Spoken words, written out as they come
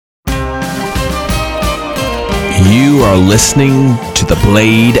You are listening to the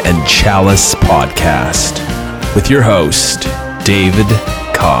Blade and Chalice podcast with your host, David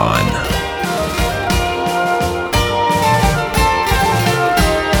Kahn.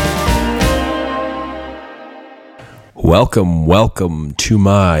 Welcome to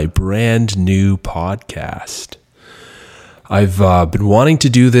my brand new podcast. I've been wanting to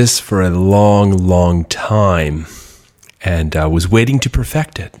do this for a long time, and I was waiting to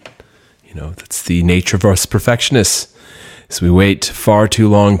perfect it. You know, that's the nature of us perfectionists, is we wait far too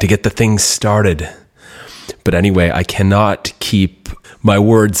long to get the things started. But anyway, I cannot keep my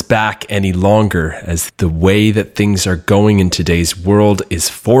words back any longer, as the way that things are going in today's world is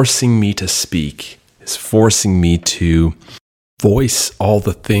forcing me to speak, is forcing me to voice all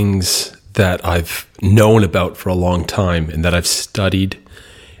the things that I've known about for a long time and that I've studied,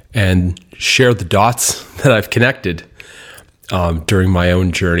 and share the dots that I've connected during my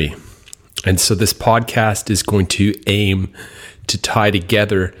own journey. And so this podcast is going to aim to tie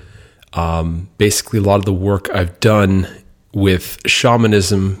together basically a lot of the work I've done with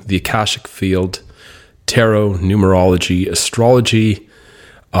shamanism, the Akashic field, tarot, numerology, astrology,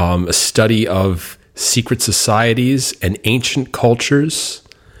 a study of secret societies and ancient cultures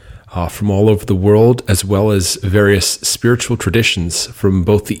from all over the world, as well as various spiritual traditions from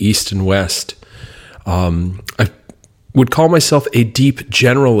both the East and West. I would call myself a deep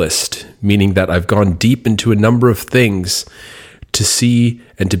generalist, meaning that I've gone deep into a number of things to see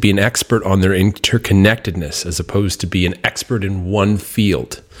and to be an expert on their interconnectedness, as opposed to be an expert in one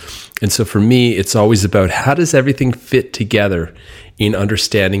field. And so for me, it's always about how does everything fit together in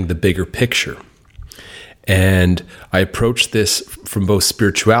understanding the bigger picture. And I approach this from both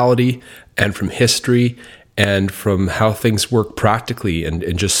spirituality and from history and from how things work practically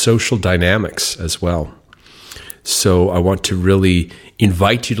and just social dynamics as well. So I want to really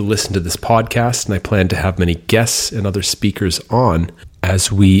invite you to listen to this podcast, and I plan to have many guests and other speakers on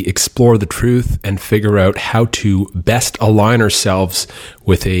as we explore the truth and figure out how to best align ourselves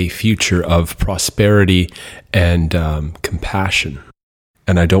with a future of prosperity and compassion.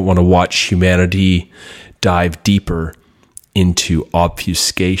 And I don't want to watch humanity dive deeper into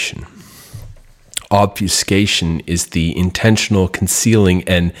obfuscation. Obfuscation is the intentional concealing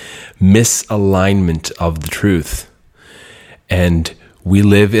and misalignment of the truth. And we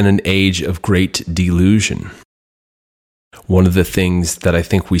live in an age of great delusion. One of the things that I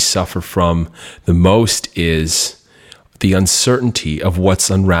think we suffer from the most is the uncertainty of what's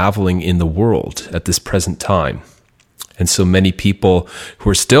unraveling in the world at this present time. And so many people who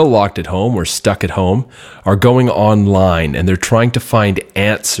are still locked at home or stuck at home are going online, and they're trying to find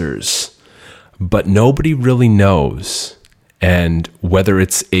answers. But nobody really knows. And whether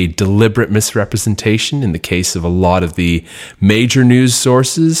it's a deliberate misrepresentation in the case of a lot of the major news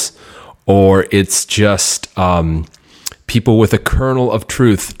sources, or it's just people with a kernel of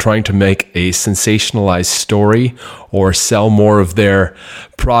truth trying to make a sensationalized story or sell more of their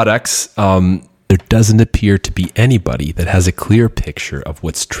products, there doesn't appear to be anybody that has a clear picture of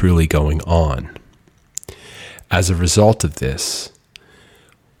what's truly going on. As a result of this,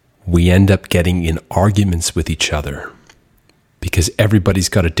 we end up getting in arguments with each other because everybody's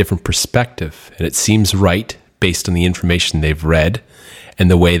got a different perspective, and it seems right based on the information they've read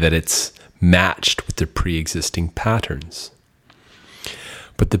and the way that it's matched with their pre-existing patterns.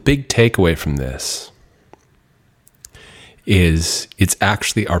 But the big takeaway from this is it's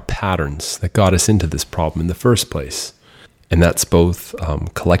actually our patterns that got us into this problem in the first place. And that's both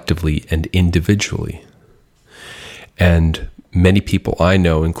collectively and individually. And many people I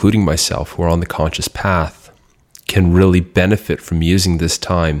know, including myself, who are on the conscious path, can really benefit from using this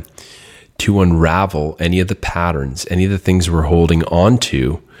time to unravel any of the patterns, any of the things we're holding on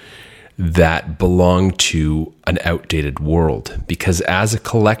to that belong to an outdated world. Because as a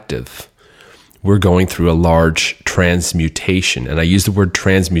collective, we're going through a large transmutation. And I use the word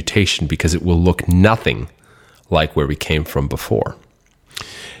transmutation because it will look nothing like where we came from before.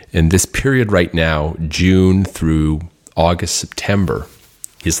 In this period right now, June through August, September,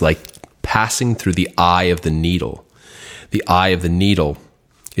 is like passing through the eye of the needle. The eye of the needle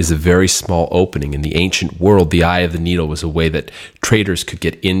is a very small opening. In the ancient world, the eye of the needle was a way that traders could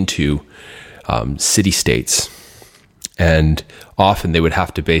get into city-states. And often they would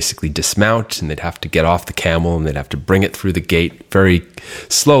have to basically dismount, and they'd have to get off the camel, and they'd have to bring it through the gate very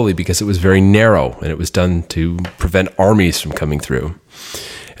slowly because it was very narrow, and it was done to prevent armies from coming through.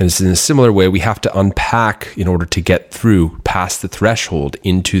 And it's in a similar way, we have to unpack in order to get through past the threshold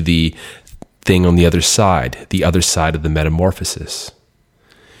into the thing on the other side of the metamorphosis.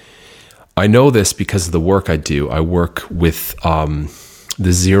 I know this because of the work I do. I work with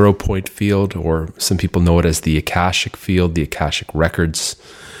the 0 point field, or some people know it as the Akashic field, the Akashic records.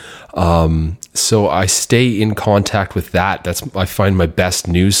 So I stay in contact with that. I find my best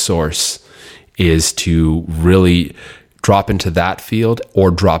news source is to really drop into that field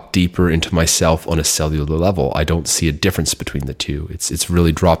or drop deeper into myself on a cellular level. I don't see a difference between the two. It's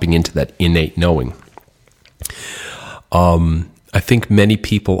really dropping into that innate knowing. I think many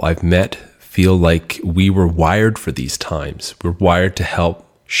people I've met feel like we were wired for these times. We're wired to help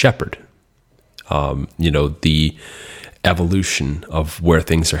shepherd, the evolution of where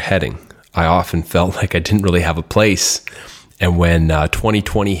things are heading. I often felt like I didn't really have a place. And when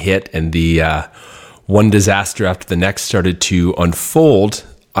 2020 hit and the one disaster after the next started to unfold,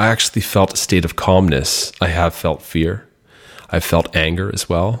 I actually felt a state of calmness. I have felt fear. I've felt anger as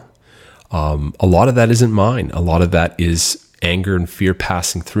well. A lot of that isn't mine. A lot of that is anger and fear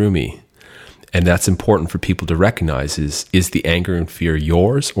passing through me. And that's important for people to recognize is the anger and fear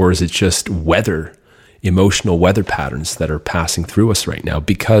yours, or is it just emotional weather patterns that are passing through us right now?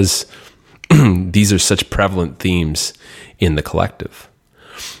 Because these are such prevalent themes in the collective.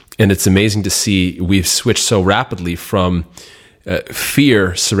 And it's amazing to see we've switched so rapidly from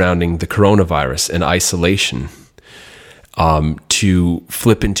fear surrounding the coronavirus and isolation to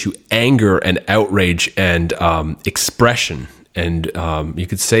flip into anger and outrage and expression and you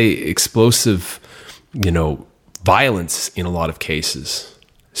could say explosive, violence in a lot of cases.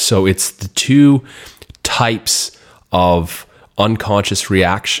 So it's the two types of unconscious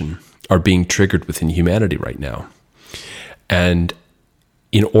reaction are being triggered within humanity right now. And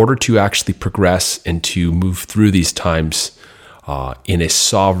in order to actually progress and to move through these times in a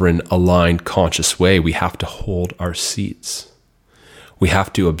sovereign, aligned, conscious way, we have to hold our seats. We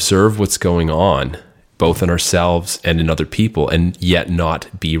have to observe what's going on, both in ourselves and in other people, and yet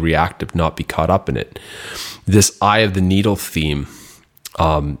not be reactive, not be caught up in it. This eye of the needle theme,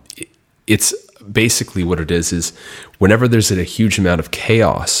 it's basically what it is whenever there's a huge amount of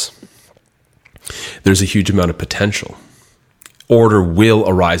chaos, there's a huge amount of potential. Order will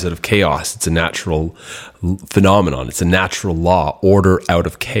arise out of chaos. It's a natural phenomenon. It's a natural law. Order out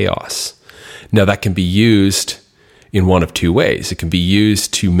of chaos. Now that can be used in one of two ways. It can be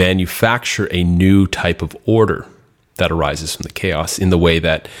used to manufacture a new type of order that arises from the chaos in the way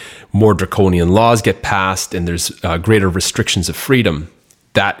that more draconian laws get passed and there's greater restrictions of freedom.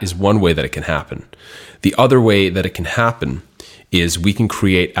 That is one way that it can happen. The other way that it can happen is we can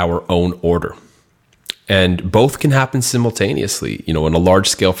create our own order. And both can happen simultaneously. On a large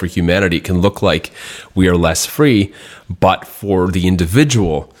scale for humanity, it can look like we are less free, but for the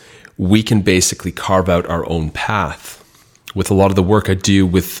individual, we can basically carve out our own path. With a lot of the work I do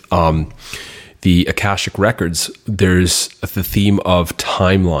with the Akashic Records, there's the theme of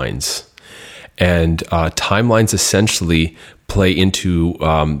timelines. And timelines essentially play into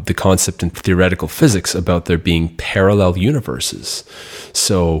the concept in theoretical physics about there being parallel universes.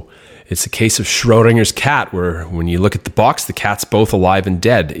 So it's a case of Schrodinger's cat, where when you look at the box, the cat's both alive and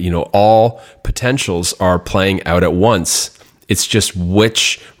dead. All potentials are playing out at once. It's just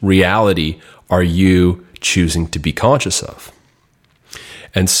which reality are you choosing to be conscious of?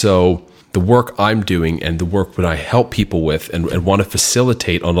 And so the work I'm doing and the work that I help people with and want to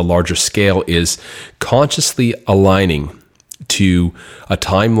facilitate on a larger scale is consciously aligning to a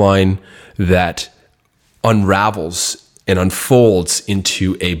timeline that unravels and unfolds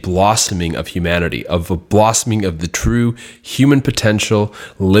into a blossoming of humanity, of a blossoming of the true human potential,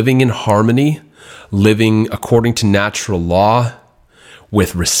 living in harmony, living according to natural law,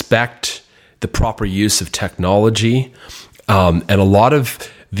 with respect, the proper use of technology, and a lot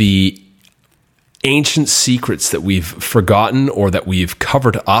of the ancient secrets that we've forgotten or that we've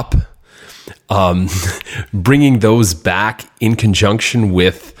covered up, bringing those back in conjunction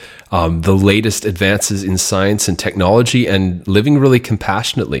with the latest advances in science and technology, and living really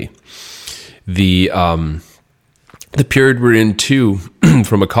compassionately. The period we're in too,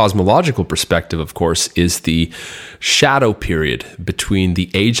 from a cosmological perspective, of course, is the shadow period between the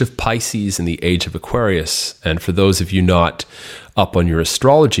age of Pisces and the age of Aquarius. And for those of you not up on your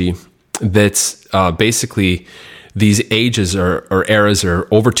astrology, that's basically these ages or eras are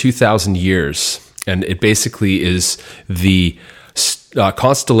over 2,000 years. And it basically is the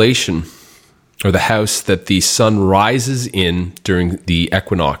constellation or the house that the sun rises in during the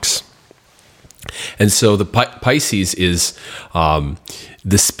equinox. And so the Pisces is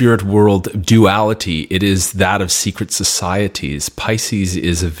the spirit world duality. It is that of secret societies. Pisces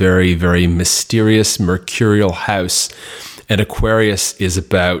is a very, very mysterious mercurial house. And Aquarius is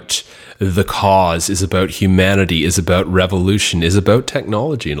about the cause, is about humanity, is about revolution, is about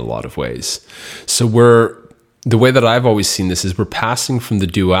technology in a lot of ways. So we're the way that I've always seen this is we're passing from the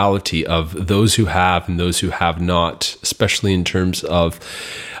duality of those who have and those who have not, especially in terms of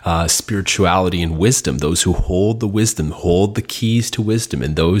spirituality and wisdom, those who hold the wisdom, hold the keys to wisdom,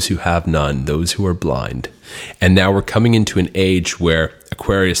 and those who have none, those who are blind. And now we're coming into an age where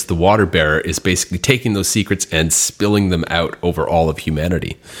Aquarius, the water bearer, is basically taking those secrets and spilling them out over all of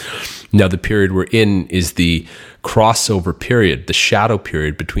humanity. Now, the period we're in is the crossover period, the shadow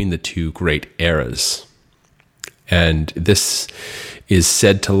period between the two great eras. And this is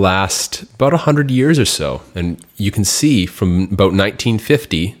said to last about 100 years or so. And you can see from about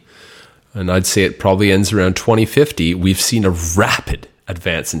 1950, and I'd say it probably ends around 2050, we've seen a rapid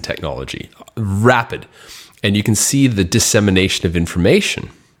advance in technology. Rapid. And you can see the dissemination of information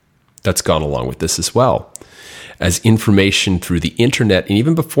that's gone along with this as well. As information through the internet, and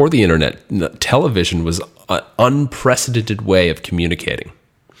even before the internet, television was an unprecedented way of communicating.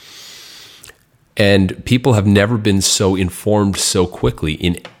 And people have never been so informed so quickly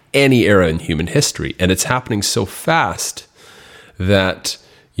in any era in human history. And it's happening so fast that,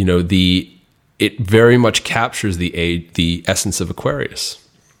 it very much captures the essence of Aquarius.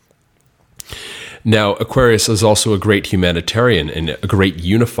 Now, Aquarius is also a great humanitarian and a great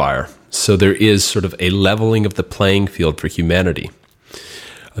unifier. So there is sort of a leveling of the playing field for humanity.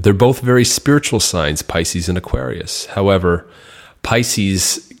 They're both very spiritual signs, Pisces and Aquarius. However,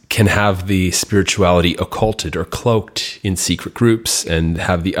 Pisces can have the spirituality occulted or cloaked in secret groups and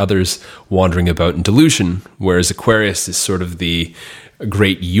have the others wandering about in delusion, whereas Aquarius is sort of the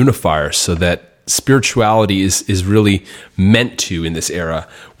great unifier, so that spirituality is really meant to, in this era,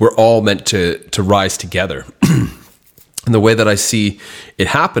 we're all meant to rise together. And the way that I see it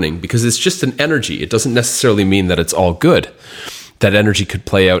happening, because it's just an energy, it doesn't necessarily mean that it's all good. That energy could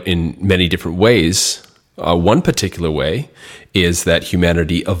play out in many different ways. One particular way is that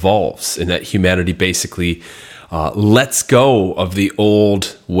humanity evolves, and that humanity basically lets go of the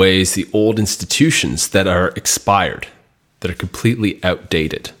old ways, the old institutions that are expired, that are completely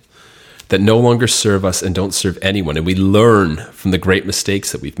outdated, that no longer serve us and don't serve anyone. And we learn from the great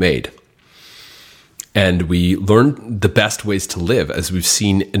mistakes that we've made. And we learn the best ways to live, as we've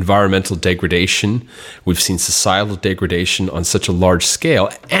seen environmental degradation, we've seen societal degradation on such a large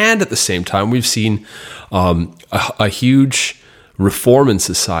scale, and at the same time, we've seen a huge reform in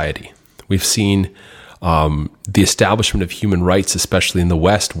society. We've seen the establishment of human rights, especially in the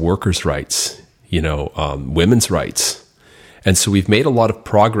West, workers' rights, women's rights. And so we've made a lot of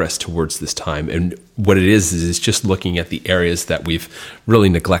progress towards this time. And what it is just looking at the areas that we've really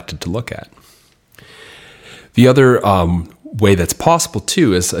neglected to look at. The other way that's possible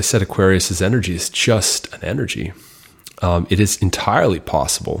too, as I said, Aquarius's energy is just an energy. It is entirely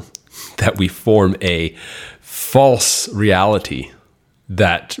possible that we form a false reality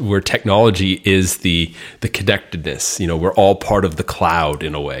where technology is the connectedness. We're all part of the cloud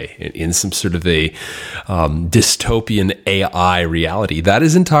in a way, in some sort of a dystopian AI reality. That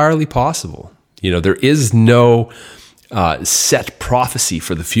is entirely possible. There is no set prophecy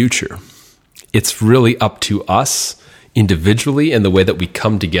for the future. It's really up to us individually and the way that we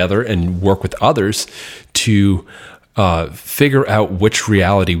come together and work with others to figure out which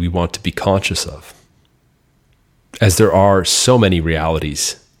reality we want to be conscious of, as there are so many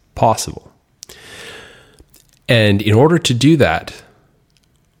realities possible. And in order to do that,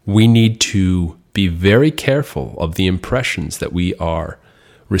 we need to be very careful of the impressions that we are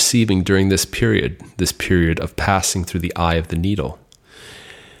receiving during this period of passing through the eye of the needle.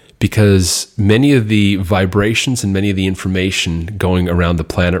 Because many of the vibrations and many of the information going around the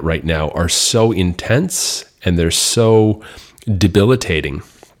planet right now are so intense and they're so debilitating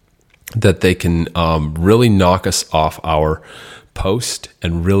that they can really knock us off our post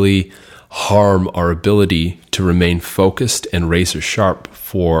and really harm our ability to remain focused and razor sharp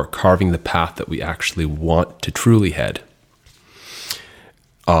for carving the path that we actually want to truly head.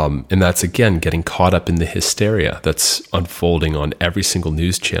 And that's, again, getting caught up in the hysteria that's unfolding on every single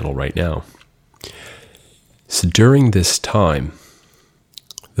news channel right now. So during this time,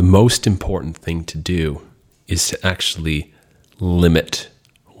 the most important thing to do is to actually limit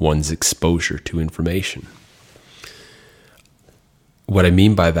one's exposure to information. What I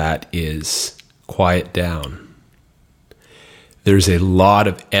mean by that is quiet down. There's a lot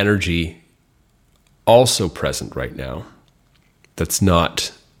of energy also present right now that's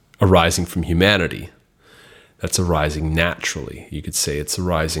not arising from humanity. That's arising naturally. You could say it's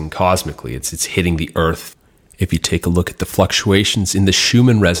arising cosmically. It's hitting the earth. If you take a look at the fluctuations in the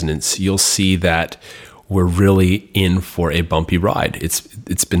Schumann resonance, you'll see that we're really in for a bumpy ride.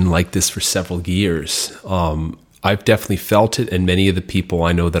 It's been like this for several years. I've definitely felt it, and many of the people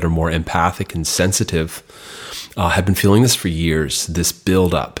I know that are more empathic and sensitive have been feeling this for years, this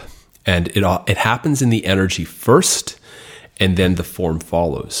buildup. And it happens in the energy first, and then the form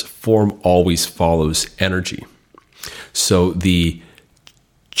follows. Form always follows energy. So the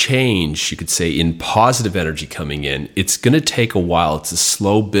change, you could say, in positive energy coming in, it's going to take a while. It's a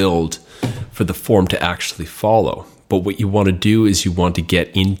slow build for the form to actually follow. But what you want to do is you want to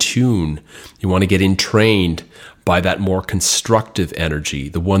get in tune. You want to get entrained by that more constructive energy,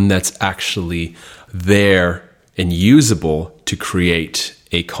 the one that's actually there and usable to create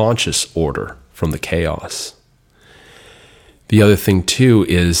a conscious order from the chaos. The other thing too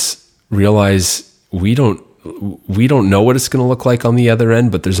is realize we don't know what it's going to look like on the other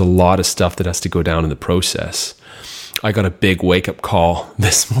end, but there's a lot of stuff that has to go down in the process. I got a big wake-up call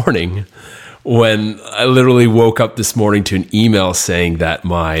this morning when I literally woke up this morning to an email saying that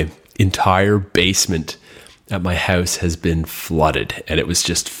my entire basement at my house has been flooded, and it was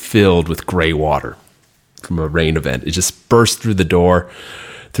just filled with gray water from a rain event. It just burst through the door,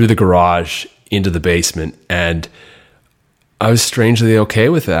 through the garage, into the basement, and I was strangely okay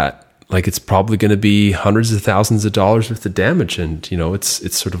with that. Like, it's probably going to be hundreds of thousands of dollars worth of damage. And,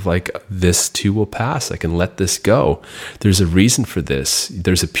 it's sort of like, this too will pass. I can let this go. There's a reason for this.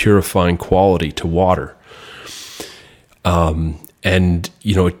 There's a purifying quality to water. And,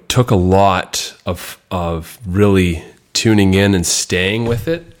 it took a lot of really tuning in and staying with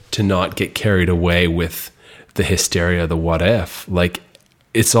it to not get carried away with the hysteria, the what if. Like,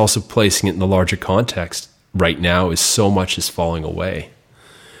 it's also placing it in the larger context. Right now is so much is falling away.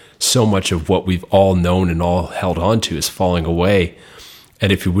 So much of what we've all known and all held on to is falling away.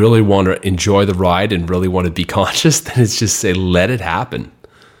 And if you really want to enjoy the ride and really want to be conscious, then it's just say, let it happen.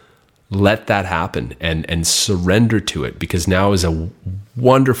 Let that happen and surrender to it, because now is a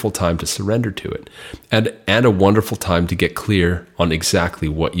wonderful time to surrender to it, and a wonderful time to get clear on exactly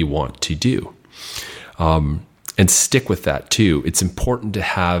what you want to do. And stick with that too. It's important to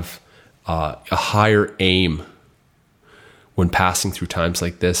have a higher aim when passing through times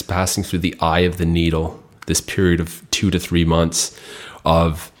like this, passing through the eye of the needle, this period of 2 to 3 months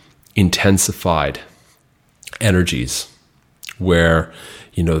of intensified energies where,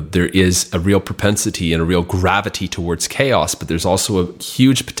 there is a real propensity and a real gravity towards chaos, but there's also a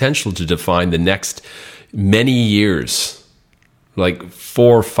huge potential to define the next many years, like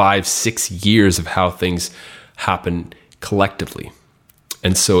 4, 5, 6 years of how things happen collectively.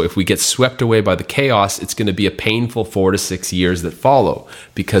 And so if we get swept away by the chaos, it's going to be a painful 4 to 6 years that follow,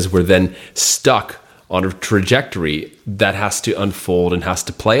 because we're then stuck on a trajectory that has to unfold and has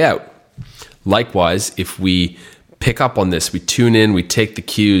to play out. Likewise, if we pick up on this, we tune in, we take the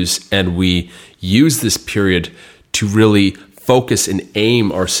cues, and we use this period to really focus and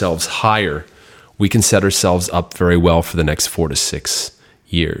aim ourselves higher, we can set ourselves up very well for the next 4 to 6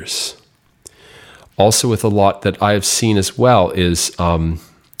 years. Also, with a lot that I have seen as well is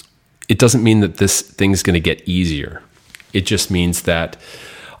it doesn't mean that this thing's going to get easier. It just means that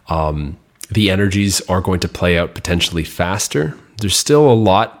the energies are going to play out potentially faster. There's still a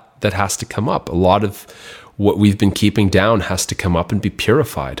lot that has to come up. A lot of what we've been keeping down has to come up and be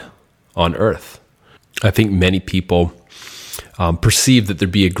purified on Earth. I think many people perceive that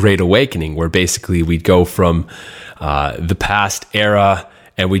there'd be a great awakening where basically we'd go from the past era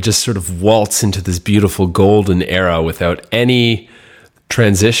and we just sort of waltz into this beautiful golden era without any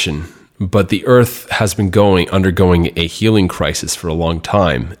transition. But the Earth has been undergoing a healing crisis for a long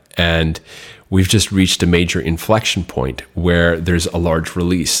time. And we've just reached a major inflection point where there's a large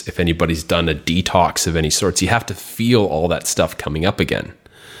release. If anybody's done a detox of any sorts, you have to feel all that stuff coming up again.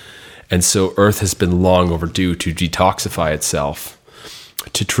 And so Earth has been long overdue to detoxify itself,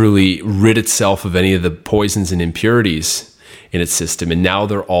 to truly rid itself of any of the poisons and impurities in its system. And now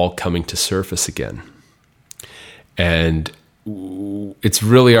they're all coming to surface again. And it's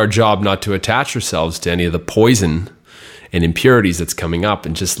really our job not to attach ourselves to any of the poison and impurities that's coming up,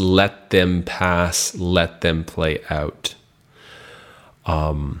 and just let them pass, let them play out.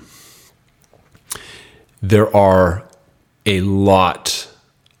 There are a lot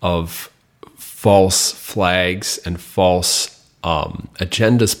of false flags and false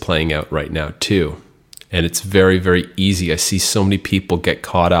agendas playing out right now too. And it's very, very easy. I see so many people get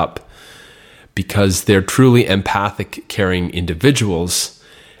caught up because they're truly empathic, caring individuals,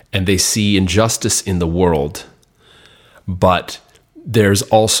 and they see injustice in the world. But there's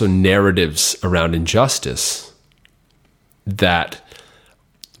also narratives around injustice that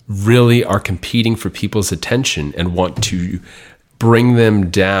really are competing for people's attention and want to bring them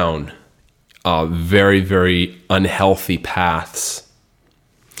down very, very unhealthy paths.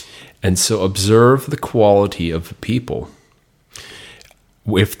 And so observe the quality of the people.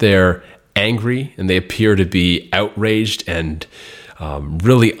 If they're angry and they appear to be outraged and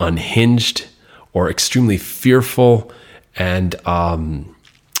really unhinged or extremely fearful and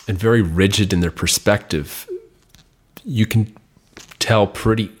very rigid in their perspective, you can tell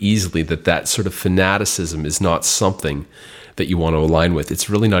pretty easily that sort of fanaticism is not something that you want to align with. It's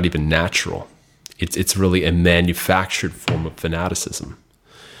really not even natural. It's really a manufactured form of fanaticism.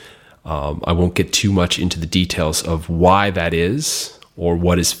 I won't get too much into the details of why that is or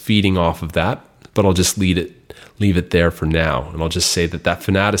what is feeding off of that, but I'll just leave it there for now. And I'll just say that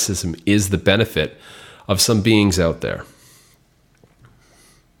fanaticism is the benefit of some beings out there.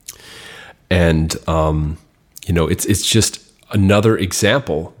 And, it's just another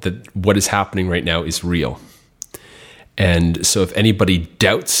example that what is happening right now is real. And so if anybody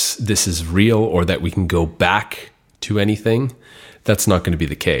doubts this is real or that we can go back to anything, that's not going to be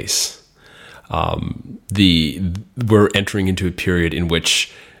the case. We're entering into a period in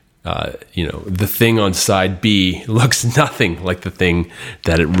which, the thing on side B looks nothing like the thing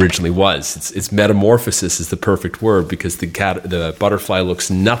that it originally was. Its metamorphosis is the perfect word, because the butterfly looks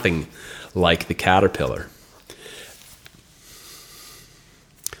nothing like the caterpillar.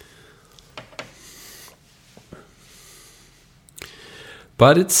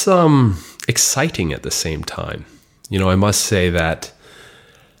 But it's exciting at the same time. I must say that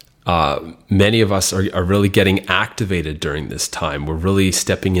many of us are really getting activated during this time. We're really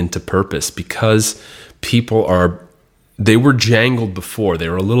stepping into purpose because people they were jangled before. They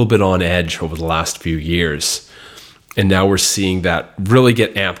were a little bit on edge over the last few years. And now we're seeing that really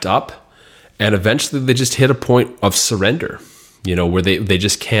get amped up. And eventually they just hit a point of surrender, where they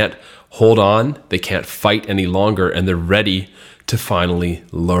just can't hold on. They can't fight any longer. And they're ready to finally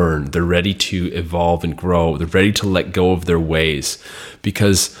learn. They're ready to evolve and grow. They're ready to let go of their ways,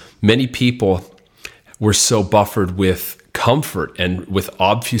 because many people were so buffered with comfort and with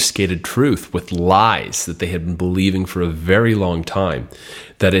obfuscated truth, with lies that they had been believing for a very long time,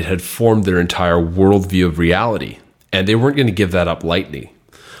 that it had formed their entire worldview of reality. And they weren't going to give that up lightly.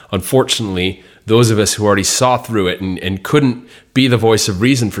 Unfortunately, those of us who already saw through it and couldn't be the voice of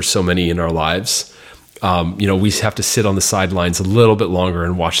reason for so many in our lives, we have to sit on the sidelines a little bit longer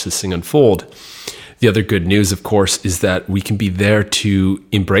and watch this thing unfold. The other good news, of course, is that we can be there to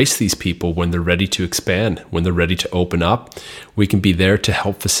embrace these people when they're ready to expand, when they're ready to open up. We can be there to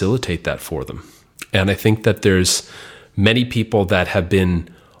help facilitate that for them. And I think that there's many people that have been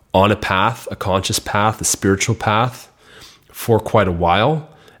on a path, a conscious path, a spiritual path for quite a while.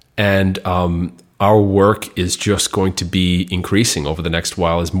 And our work is just going to be increasing over the next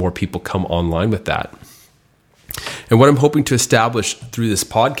while as more people come online with that. And what I'm hoping to establish through this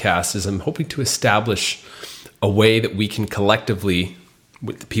podcast is I'm hoping to establish a way that we can collectively,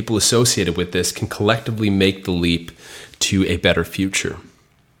 with the people associated with this, can collectively make the leap to a better future.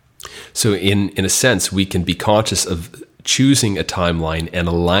 So in a sense, we can be conscious of choosing a timeline and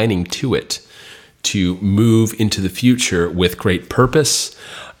aligning to it to move into the future with great purpose,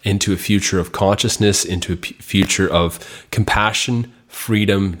 into a future of consciousness, into a future of compassion,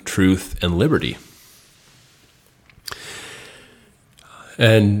 freedom, truth, and liberty.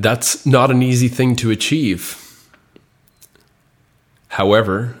 And that's not an easy thing to achieve.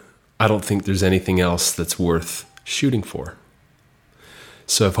 However, I don't think there's anything else that's worth shooting for.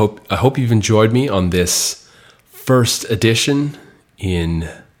 So I hope you've enjoyed me on this first edition in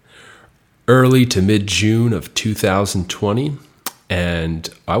early to mid-June of 2020. And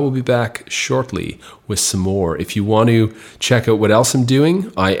I will be back shortly with some more. If you want to check out what else I'm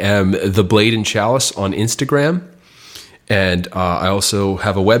doing, I am The Blade and Chalice on Instagram. And I also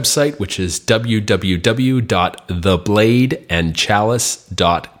have a website, which is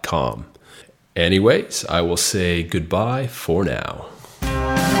www.thebladeandchalice.com. Anyways, I will say goodbye for now.